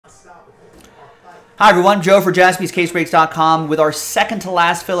Hi everyone, Joe for JaspysCaseBreaks.com. With our second to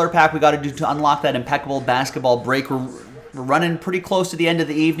last filler pack we got to do to unlock that impeccable basketball break. We're running pretty close to the end of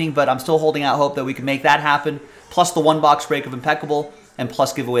the evening, but I'm still holding out hope that we can make that happen. Plus the one box break of impeccable, and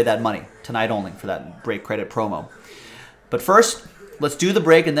plus give away that money tonight only for that break credit promo. But first, let's do the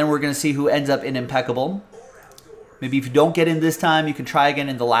break, and then we're going to see who ends up in impeccable. Maybe if you don't get in this time, you can try again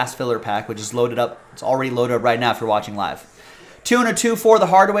in the last filler pack, which is loaded up. It's already loaded up right now if you're watching live. 2 and a 2 for the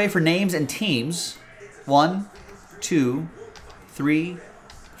hard way for names and teams. 1, 2, 3,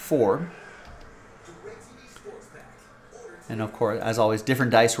 4. And of course, as always,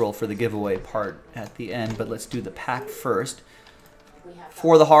 different dice roll for the giveaway part at the end. But let's do the pack first.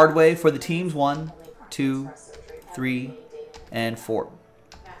 For the hard way for the teams, 1, 2, 3, and 4.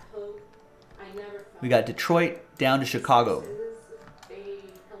 We got Detroit down to Chicago.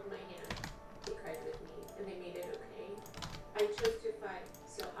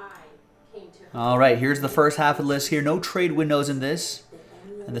 All right, here's the first half of the list here. No trade windows in this.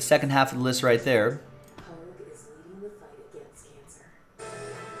 And the second half of the list right there.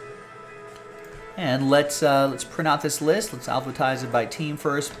 And let's print out this list. Let's alphabetize it by team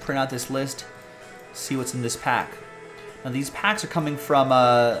first. Print out this list. See what's in this pack. Now these packs are coming from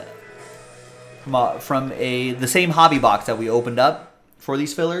the same hobby box that we opened up for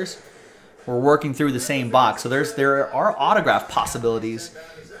these fillers. We're working through the same box, so there are autograph possibilities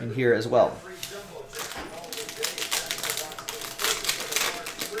in here as well.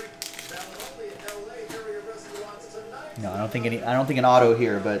 No, I don't think an auto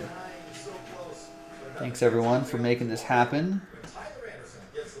here, but thanks everyone for making this happen.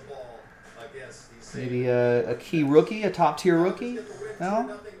 Maybe a key rookie, a top tier rookie?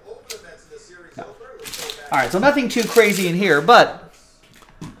 No? No. All right, so nothing too crazy in here, but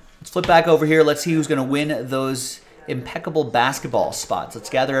let's flip back over here. Let's see who's going to win those impeccable basketball spots.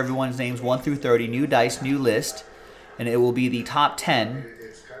 Let's gather everyone's names 1 through 30, new dice, new list, and it will be the top 10.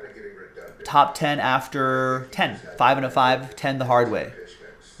 Top 10 after 10. 5 and a 5, 10 the hard way.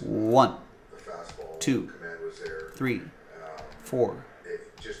 1, 2, 3, 4,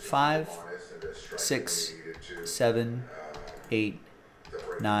 5, 6, 7, 8,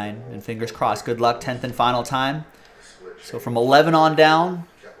 9, and fingers crossed. Good luck, 10th and final time. So from 11 on down.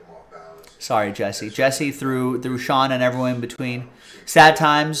 Sorry, Jesse. Jesse through Sean and everyone in between. Sad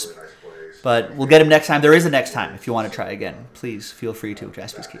times, but we'll get him next time. There is a next time if you want to try again. Please feel free to.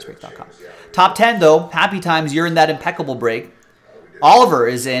 JaspysCaseBreaks.com. Top 10, though. Happy times. You're in that impeccable break. Oliver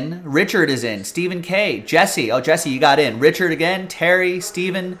is in. Richard is in. Stephen K. Jesse. Oh, Jesse, you got in. Richard again. Terry,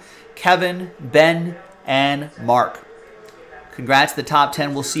 Stephen, Kevin, Ben, and Mark. Congrats to the top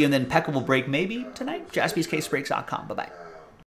 10. We'll see you in the impeccable break maybe tonight. JaspysCaseBreaks.com. Bye-bye.